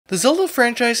The Zelda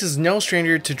franchise is no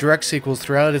stranger to direct sequels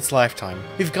throughout its lifetime.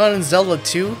 We've gotten Zelda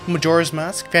 2, Majora's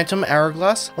Mask, Phantom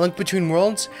Hourglass, A Link Between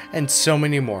Worlds, and so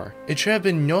many more. It should have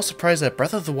been no surprise that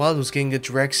Breath of the Wild was getting a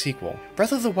direct sequel.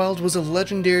 Breath of the Wild was a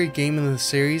legendary game in the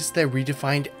series that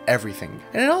redefined everything,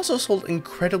 and it also sold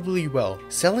incredibly well,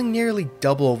 selling nearly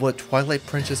double of what Twilight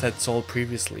Princess had sold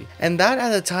previously, and that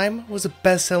at the time was the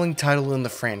best-selling title in the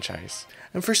franchise.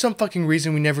 And for some fucking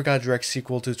reason we never got a direct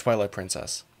sequel to Twilight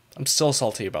Princess. I'm still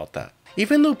salty about that.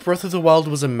 Even though Breath of the Wild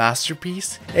was a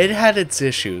masterpiece, it had its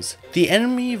issues. The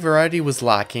enemy variety was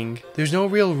lacking, there's no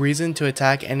real reason to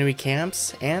attack enemy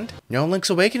camps, and no Link's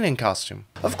Awakening costume.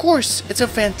 Of course, it's a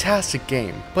fantastic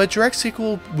game, but a direct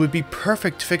sequel would be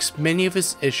perfect to fix many of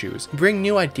its issues and bring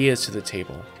new ideas to the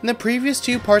table. In the previous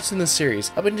two parts in the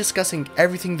series, I've been discussing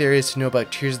everything there is to know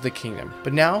about Tears of the Kingdom,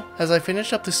 but now, as I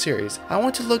finish up the series, I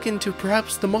want to look into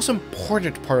perhaps the most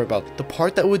important part about the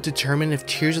part that would determine if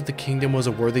Tears of the Kingdom was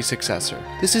a worthy successor.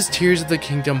 This is Tears of the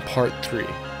Kingdom Part 3,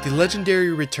 The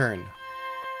Legendary Return.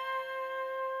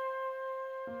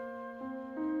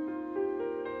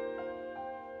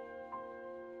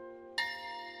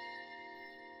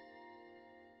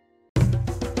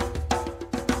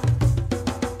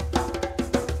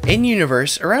 In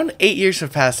universe, around 8 years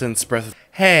have passed since Breath of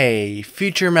Hey,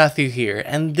 future Matthew here,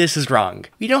 and this is wrong.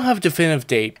 We don't have a definitive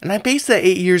date, and I based that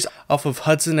 8 years off of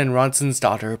Hudson and Ronson's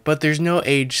daughter, but there's no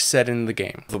age set in the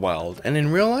game, The Wild, and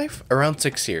in real life, around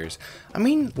 6 years. I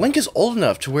mean, Link is old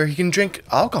enough to where he can drink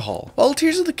alcohol. While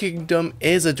Tears of the Kingdom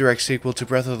is a direct sequel to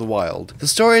Breath of the Wild, the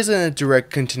story isn't a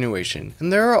direct continuation,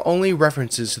 and there are only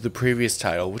references to the previous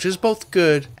title, which is both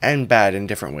good and bad in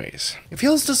different ways. It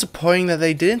feels disappointing that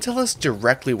they didn't tell us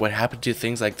directly what happened to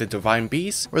things like the Divine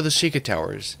Beast or the Sheikah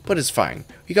Towers, but it's fine.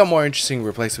 We got more interesting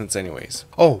replacements anyways.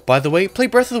 Oh, by the way, play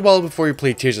Breath of the Wild before you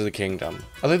play Tears of the Kingdom.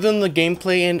 Other than the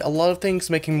gameplay and a lot of things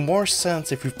making more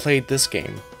sense if you've played this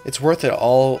game, it's worth it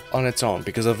all on its own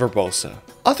because of Verbosa.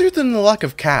 Other than the lack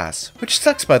of Cass, which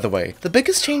sucks by the way, the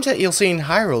biggest change that you'll see in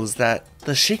Hyrule is that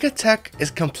the Sheikah tech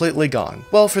is completely gone.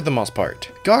 Well, for the most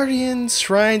part. Guardians,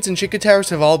 shrines, and Sheikah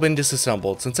towers have all been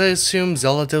disassembled since I assume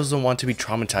Zelda doesn't want to be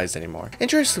traumatized anymore.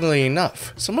 Interestingly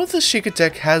enough, some of the Sheikah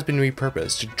tech has been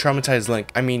repurposed to traumatize Link,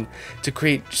 to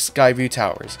create Skyview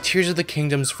towers, Tears of the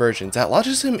Kingdom's versions that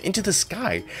launches him into the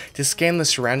sky to scan the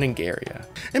surrounding area.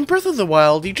 In Breath of the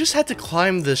Wild, you just had to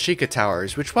climb the Sheikah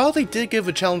towers, which while they did give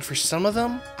a challenge for some of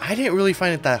them, I didn't really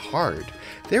find it that hard.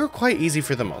 They were quite easy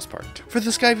for the most part. For the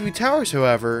Skyview Towers,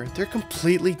 however, they're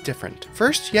completely different.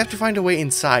 First, you have to find a way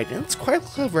inside, and it's quite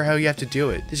clever how you have to do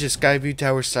it. There's a Skyview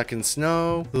Tower stuck in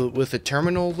snow, with a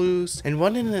terminal loose, and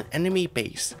one in an enemy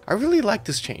base. I really like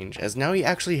this change, as now you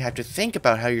actually have to think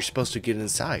about how you're supposed to get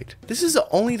inside. This is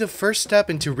only the first step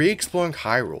into re-exploring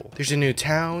Hyrule. There's a new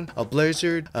town, a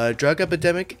blizzard, a drug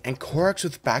epidemic, and Koroks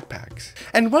with backpacks.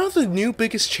 And one of the new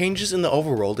biggest changes in the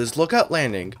overworld is Lookout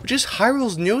Landing, which is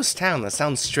Hyrule's newest town that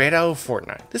sounds straight out of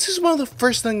Fortnite. This is one of the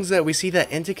first things that we see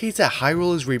that indicates that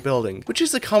Hyrule is rebuilding, which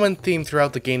is a common theme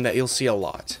throughout the game that you'll see a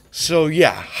lot. So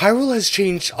yeah, Hyrule has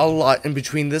changed a lot in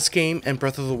between this game and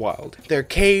Breath of the Wild. There are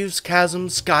caves,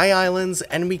 chasms, sky islands,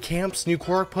 enemy camps, new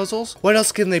Korok puzzles. What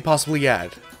else can they possibly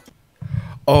add?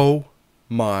 Oh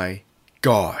my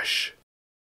gosh.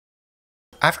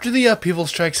 After the upheaval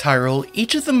strikes Hyrule,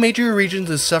 each of the major regions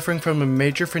is suffering from a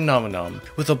major phenomenon,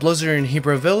 with a blizzard in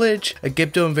Hebra Village, a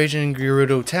Gypto invasion in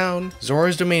Gerudo Town,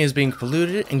 Zora's domain is being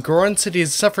polluted, and Goron City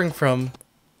is suffering from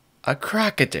a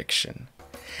crack addiction.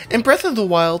 In Breath of the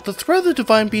Wild, the threat of the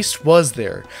Divine Beast was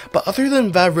there, but other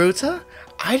than Varuta,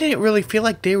 I didn't really feel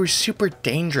like they were super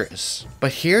dangerous.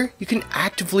 But here, you can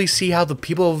actively see how the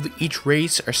people of each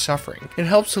race are suffering. It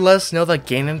helps to let us know that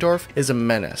Ganondorf is a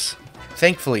menace.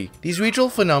 Thankfully, these regional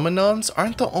phenomenons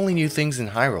aren't the only new things in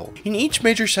Hyrule. In each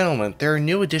major settlement, there are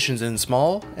new additions in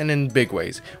small and in big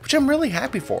ways, which I'm really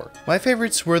happy for. My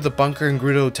favorites were the bunker in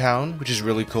Gerudo Town, which is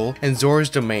really cool, and Zora's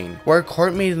domain, where a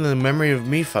court made in the memory of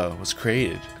Mipha was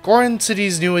created. Goron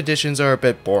City's new additions are a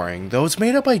bit boring, though it's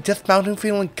made up by Death Mountain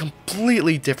feeling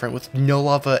completely different with no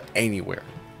lava anywhere.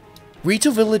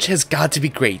 Rito Village has got to be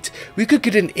great. We could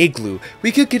get an igloo,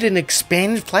 we could get an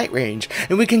expanded flight range,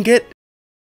 and we can get...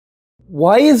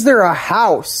 Why is there a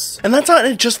house? And that's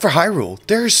not just for Hyrule.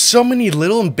 There are so many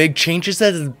little and big changes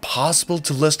that it's impossible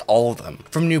to list all of them.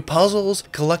 From new puzzles,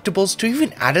 collectibles, to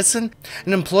even Addison,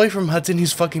 an employee from Hudson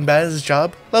who's fucking bad at his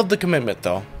job. Love the commitment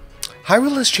though.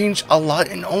 Hyrule has changed a lot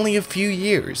in only a few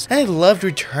years, and I loved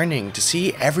returning to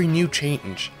see every new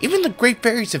change. Even the Great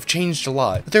Fairies have changed a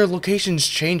lot, with their locations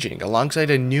changing alongside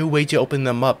a new way to open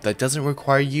them up that doesn't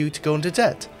require you to go into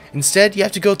debt. Instead, you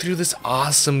have to go through this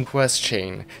awesome quest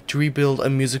chain to rebuild a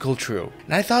musical true,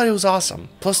 and I thought it was awesome.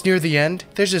 Plus, near the end,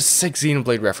 there's a sick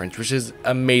Xenoblade reference, which is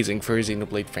amazing for a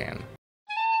Xenoblade fan.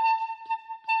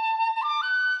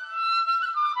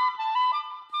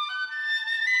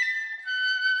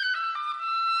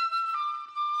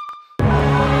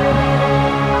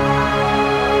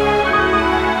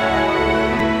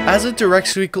 As a direct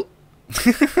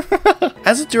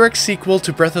sequel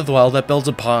to Breath of the Wild that builds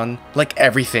upon, like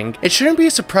everything, it shouldn't be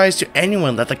a surprise to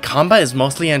anyone that the combat is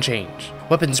mostly unchanged.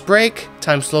 Weapons break,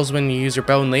 time slows when you use your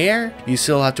bow in the air, you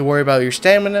still have to worry about your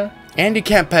stamina, and you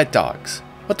can't pet dogs.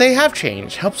 What they have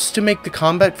changed helps to make the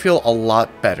combat feel a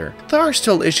lot better. There are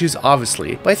still issues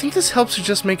obviously, but I think this helps to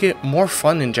just make it more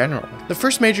fun in general. The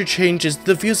first major change is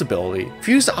the Fuse ability.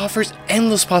 Fuse offers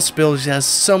endless possibilities and has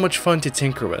so much fun to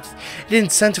tinker with. It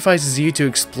incentivizes you to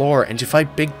explore and to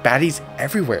fight big baddies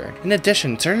everywhere. In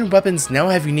addition, certain weapons now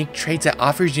have unique traits that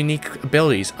offers unique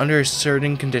abilities under a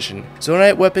certain condition.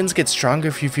 Zonite weapons get stronger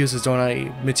if you fuse a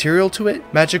Zonite material to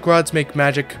it. Magic rods make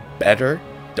magic better.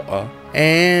 Duh.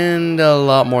 And a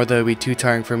lot more that would be too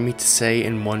tiring for me to say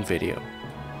in one video.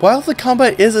 While the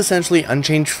combat is essentially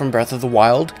unchanged from Breath of the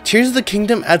Wild, Tears of the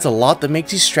Kingdom adds a lot that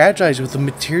makes you strategize with the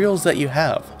materials that you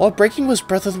have. While breaking was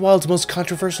Breath of the Wild's most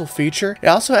controversial feature, it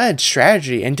also added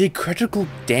strategy and did critical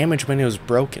damage when it was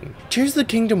broken. Tears of the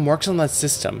Kingdom works on that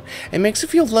system and makes it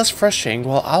feel less frustrating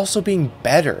while also being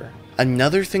better.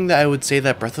 Another thing that I would say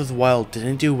that Breath of the Wild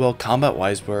didn't do well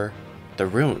combat-wise were the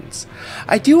runes.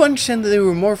 I do understand that they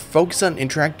were more focused on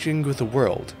interacting with the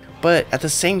world, but at the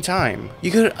same time, you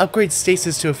could upgrade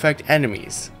stasis to affect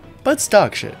enemies. But it's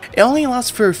dog shit. It only lasts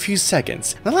for a few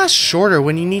seconds, and it lasts shorter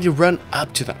when you need to run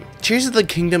up to them. Tears of the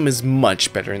Kingdom is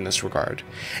much better in this regard.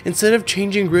 Instead of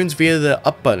changing runes via the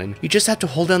up button, you just have to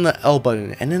hold down the L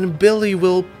button and an ability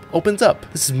will opens up.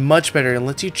 This is much better and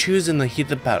lets you choose in the heat of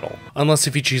the battle, unless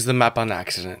if you choose the map on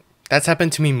accident. That's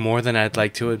happened to me more than I'd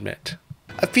like to admit.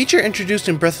 A feature introduced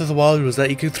in Breath of the Wild was that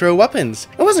you could throw weapons.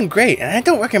 It wasn't great, and I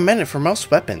don't recommend it for most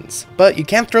weapons. But you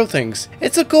can throw things.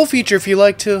 It's a cool feature if you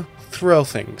like to throw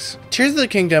things. Tears of the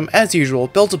Kingdom, as usual,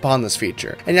 builds upon this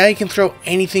feature, and now you can throw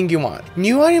anything you want.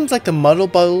 New items like the Muddle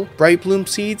Bottle, Bright Bloom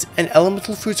Seeds, and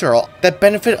Elemental Fruits are all that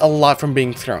benefit a lot from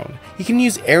being thrown. You can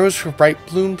use arrows for Bright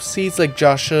Bloom Seeds like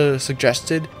Joshua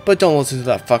suggested, but don't listen to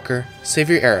that fucker. Save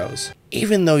your arrows,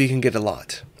 even though you can get a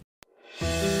lot.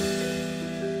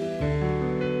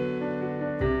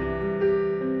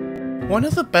 One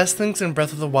of the best things in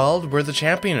Breath of the Wild were the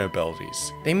champion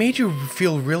abilities. They made you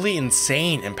feel really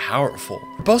insane and powerful.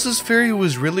 Urbosa's Fury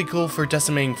was really cool for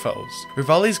decimating foes.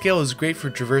 Rivali's Gale is great for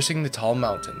traversing the tall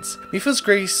mountains. Mipha's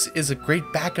Grace is a great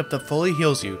backup that fully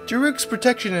heals you. Daruk's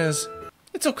Protection is...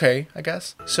 it's okay, I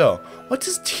guess. So, what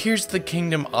does Tears of the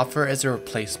Kingdom offer as a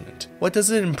replacement? What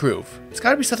does it improve? It's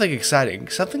gotta be something exciting,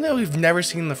 something that we've never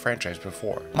seen in the franchise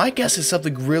before. My guess is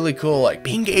something really cool like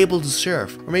being able to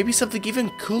surf, or maybe something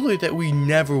even cooler that we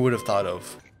never would have thought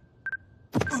of.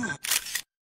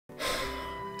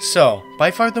 So,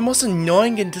 by far the most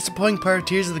annoying and disappointing part of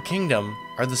Tears of the Kingdom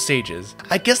are the stages.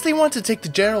 I guess they want to take the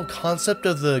general concept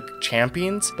of the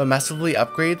champions, but massively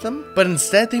upgrade them, but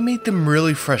instead they made them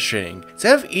really frustrating.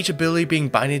 Instead of each ability being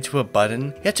binded to a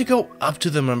button, you have to go up to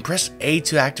them and press A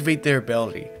to activate their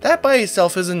ability. That by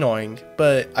itself is annoying,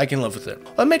 but I can live with it.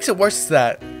 What makes it worse is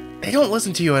that they don't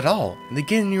listen to you at all, and they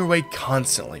get in your way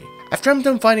constantly. After I'm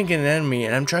done fighting an enemy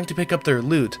and I'm trying to pick up their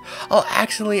loot, I'll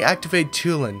accidentally activate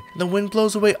Tulin, and the wind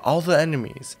blows away all the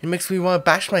enemies. It makes me want to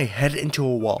bash my head into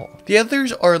a wall. The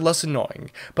others are less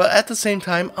annoying, but at the same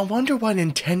time, I wonder why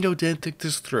Nintendo didn't think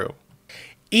this through.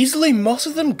 Easily, most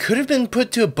of them could have been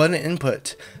put to a button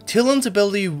input. Tulin's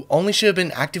ability only should have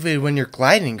been activated when you're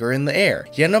gliding or in the air.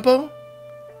 Yenobo?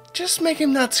 Just make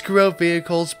him not screw up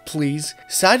vehicles, please.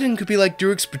 Sidon could be like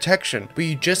Daruk's Protection, but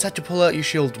you just have to pull out your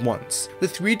shield once.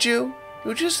 With Riju, it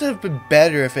would just have been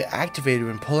better if it activated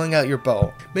when pulling out your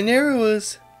bow. Mineru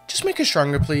is... just make her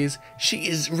stronger, please. She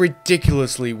is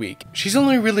ridiculously weak. She's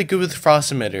only really good with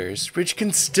frost emitters, which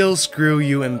can still screw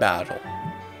you in battle.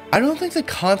 I don't think the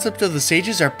concept of the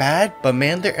stages are bad, but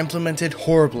man, they're implemented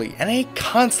horribly, and I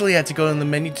constantly had to go in the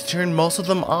menu to turn most of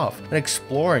them off when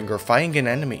exploring or fighting an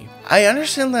enemy. I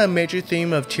understand that a major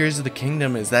theme of Tears of the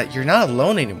Kingdom is that you're not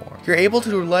alone anymore. You're able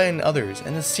to rely on others,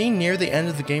 and the scene near the end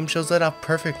of the game shows that off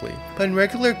perfectly. But in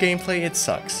regular gameplay, it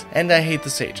sucks, and I hate the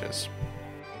stages.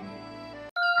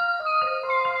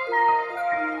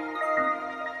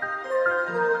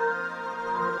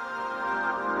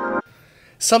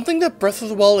 Something that Breath of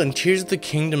the Wild and Tears of the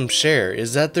Kingdom share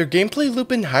is that their gameplay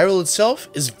loop in Hyrule itself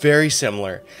is very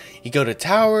similar. You go to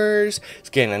towers,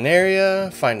 scan an area,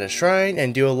 find a shrine,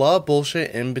 and do a lot of bullshit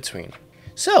in between.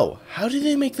 So, how do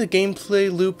they make the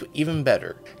gameplay loop even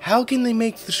better? How can they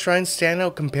make the shrines stand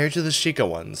out compared to the Sheikah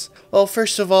ones? Well,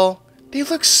 first of all, they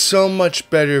look so much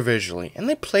better visually, and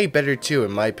they play better too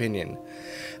in my opinion.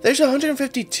 There's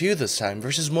 152 this time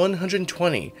versus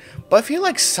 120, but I feel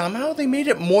like somehow they made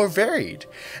it more varied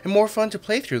and more fun to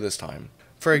play through this time.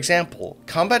 For example,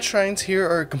 combat shrines here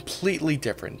are completely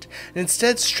different, and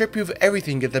instead strip you of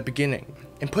everything at the beginning,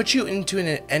 and put you into an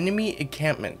enemy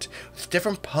encampment with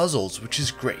different puzzles, which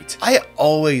is great. I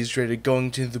always dreaded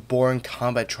going to the boring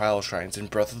combat trial shrines in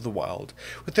Breath of the Wild,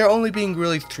 with there only being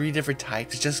really 3 different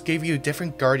types that just gave you a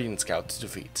different Guardian Scout to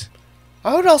defeat.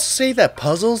 I would also say that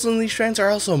puzzles in these shrines are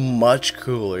also much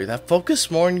cooler that focus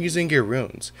more on using your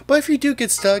runes, but if you do get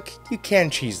stuck, you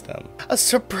can cheese them. A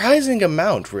surprising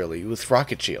amount really with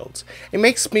rocket shields. It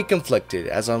makes me conflicted,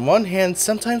 as on one hand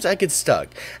sometimes I get stuck,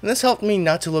 and this helped me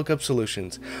not to look up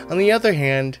solutions. On the other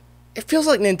hand, it feels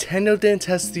like Nintendo didn't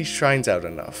test these shrines out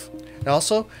enough. And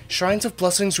also, Shrines of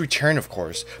Blessings return of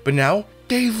course, but now,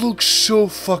 they look so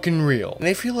fucking real, and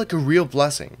they feel like a real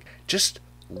blessing. Just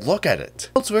look at it.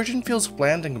 The world's version feels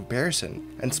bland in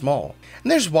comparison, and small. And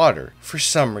there's water, for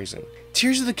some reason.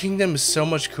 Tears of the Kingdom is so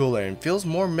much cooler and feels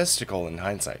more mystical in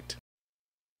hindsight.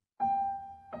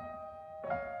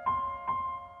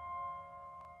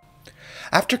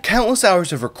 After countless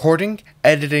hours of recording,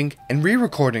 editing, and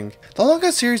re-recording, the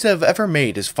longest series I've ever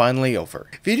made is finally over.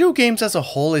 Video games as a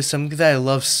whole is something that I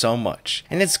love so much,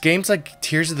 and it's games like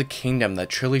Tears of the Kingdom that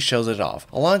truly shows it off,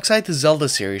 alongside the Zelda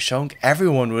series showing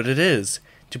everyone what it is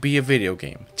to be a video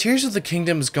game. Tears of the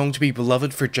Kingdom is going to be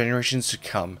beloved for generations to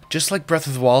come, just like Breath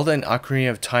of the Wild and Ocarina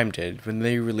of Time did when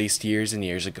they released years and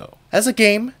years ago. As a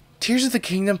game, Tears of the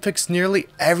Kingdom fixed nearly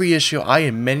every issue I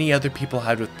and many other people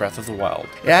had with Breath of the Wild.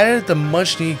 It added the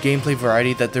much needed gameplay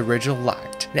variety that the original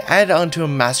lacked. It added onto a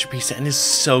masterpiece and is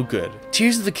so good.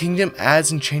 Tears of the Kingdom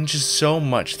adds and changes so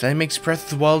much that it makes Breath of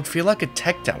the Wild feel like a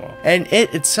tech demo, and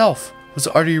it itself was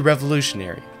already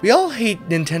revolutionary. We all hate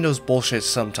Nintendo's bullshit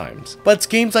sometimes, but it's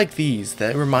games like these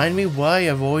that remind me why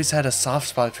I've always had a soft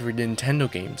spot for Nintendo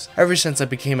games, ever since I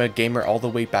became a gamer all the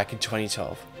way back in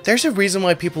 2012. There's a reason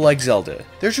why people like Zelda.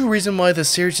 There's a reason why the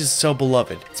series is so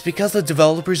beloved. It's because the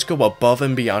developers go above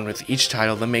and beyond with each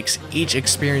title that makes each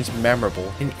experience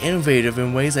memorable and innovative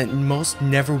in ways that most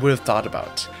never would have thought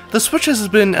about. The Switch has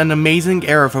been an amazing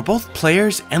era for both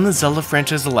players and the Zelda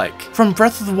franchise alike. From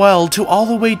Breath of the Wild to all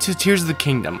the way to Tears of the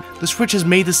Kingdom, the Switch has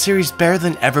made the series better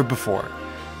than ever before.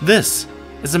 This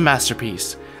is a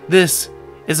masterpiece. This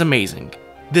is amazing.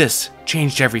 This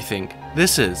changed everything.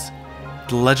 This is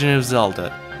The Legend of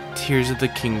Zelda: Tears of the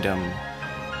Kingdom.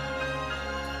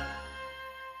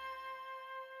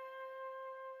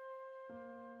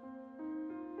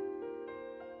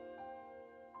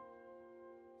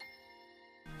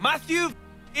 Matthew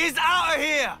is out of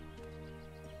here!